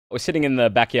We're sitting in the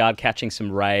backyard catching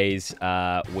some rays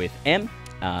with Em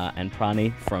and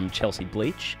Prani from Chelsea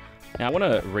Bleach. Now, I want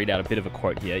to read out a bit of a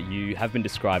quote here. You have been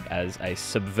described as a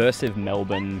subversive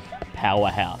Melbourne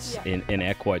powerhouse, in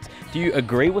air quotes. Do you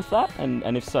agree with that?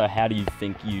 And if so, how do you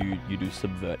think you do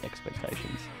subvert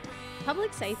expectations?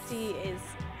 Public safety is,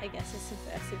 I guess, a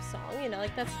subversive song. You know,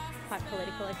 like that's quite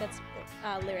political. Like that's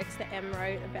lyrics that Em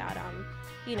wrote about,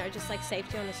 you know, just like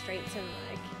safety on the streets and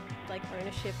like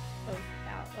ownership of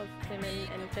women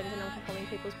and gender non-conforming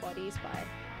people's bodies by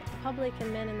the public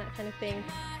and men and that kind of thing.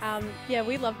 Yeah,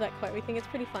 we love that quote. We think it's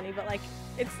pretty funny, but like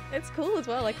it's cool as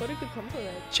well. Like, what a good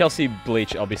compliment. Chelsea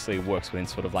Bleach obviously works within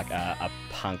sort of like a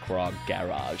punk rock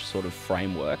garage sort of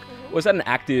framework. Mm-hmm. Was that an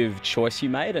active choice you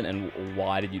made, and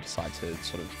why did you decide to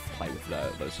sort of play with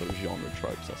those sort of genre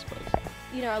tropes, I suppose?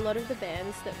 You know, a lot of the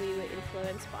bands that we were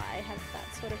influenced by have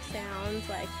that sort of sound,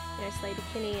 like, you know, Slater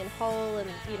Kinney and Hole, and,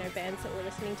 you know, bands that we're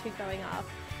listening to growing up.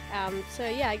 So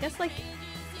yeah, I guess like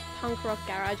punk rock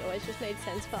garage always just made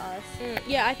sense for us.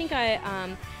 Yeah, I think I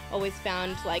always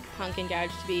found like punk and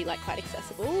garage to be like quite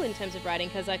accessible in terms of writing,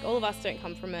 because like all of us we've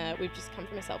just come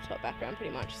from a self-taught background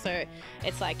pretty much. So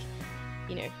it's like,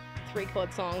 you know,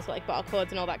 3-chord songs like bar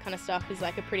chords and all that kind of stuff is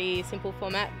like a pretty simple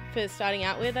format for starting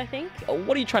out with, I think.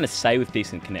 What are you trying to say with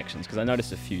Decent Connections? Because I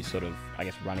noticed a few sort of, I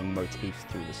guess, running motifs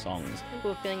through the songs. We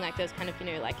were feeling like there's kind of, you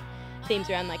know, like themes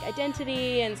around like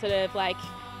identity and sort of like,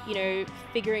 you know,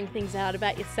 figuring things out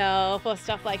about yourself or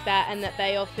stuff like that, and that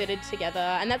they all fitted together.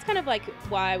 And that's kind of like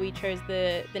why we chose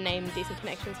the name Decent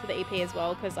Connections for the EP as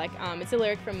well, because like it's a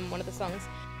lyric from one of the songs.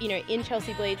 You know, in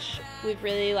Chelsea Bleach, we've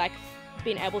really like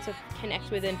been able to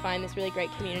connect with and find this really great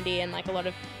community and like a lot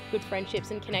of good friendships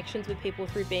and connections with people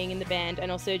through being in the band,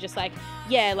 and also just like,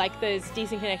 yeah, like those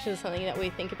decent connections are something that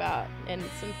we think about and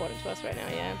it's important to us right now.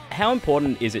 Yeah. How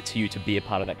important is it to you to be a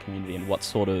part of that community, and what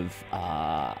sort of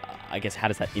I guess, how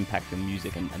does that impact your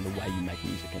music and the way you make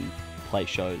music and play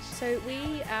shows? So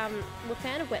we were a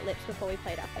fan of Wet Lips before we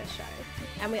played our first show,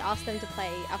 and we asked them to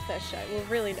play our first show. We were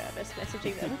really nervous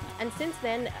messaging them, and since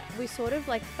then we sort of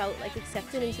like felt like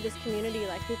accepted into this community.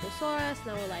 Like, people saw us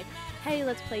and they were like, hey,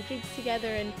 let's play gigs together,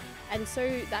 and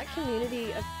so that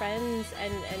community of friends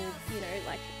and you know,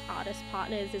 like artist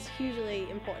partners is hugely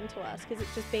important to us, because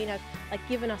it's just been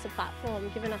given us a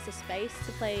platform, given us a space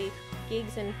to play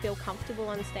gigs and feel comfortable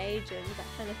on stage and that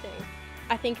kind of thing.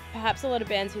 I think perhaps a lot of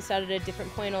bands who started at a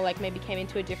different point, or like maybe came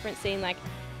into a different scene, like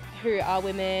who are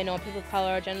women or people of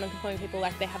colour or gender non-conforming people,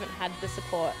 like they haven't had the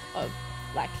support of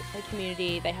like a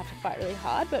community. They have to fight really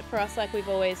hard. But for us, like we've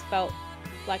always felt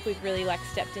like we've really like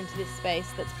stepped into this space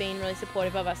that's been really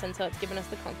supportive of us, and so it's given us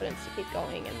the confidence to keep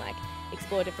going and like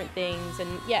explore different things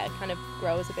and yeah, kind of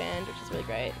grow as a band, which is really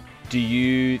great. Do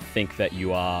you think that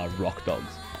you are rock dogs?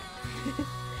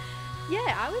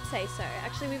 Yeah, I would say so.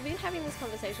 Actually, we've been having this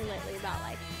conversation lately about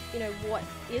like, you know, what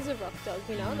is a rock dog,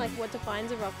 you know, and like what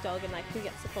defines a rock dog, and like who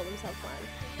gets to call themselves one.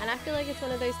 And I feel like it's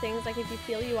one of those things, like if you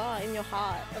feel you are in your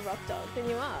heart a rock dog, then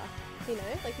you are, you know,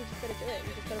 like you just gotta do it,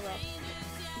 you just gotta rock.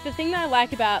 The thing that I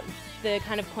like about the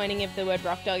kind of coining of the word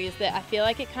rock dog is that I feel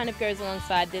like it kind of goes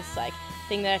alongside this like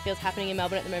thing that I feel is happening in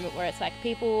Melbourne at the moment, where it's like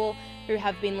people who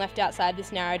have been left outside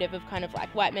this narrative of kind of like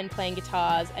white men playing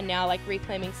guitars and now like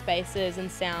reclaiming spaces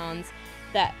and sounds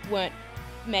that weren't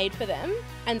made for them.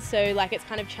 And so like it's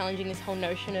kind of challenging this whole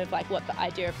notion of like what the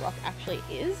idea of rock actually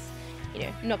is. You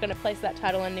know, I'm not going to place that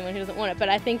title on anyone who doesn't want it, but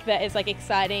I think that it's like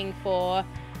exciting for,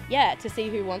 yeah, to see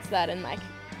who wants that, and like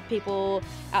people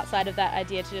outside of that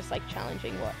idea to just like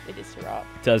challenging what it is to rock.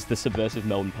 Does the subversive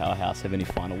Melbourne powerhouse have any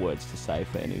final words to say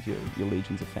for any of your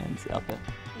legions of fans out there?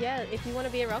 Yeah, if you want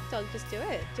to be a rock dog, just do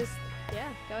it. Just, yeah,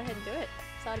 go ahead and do it.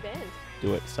 Start a band.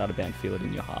 Do it. Start a band. Feel it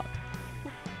in your heart.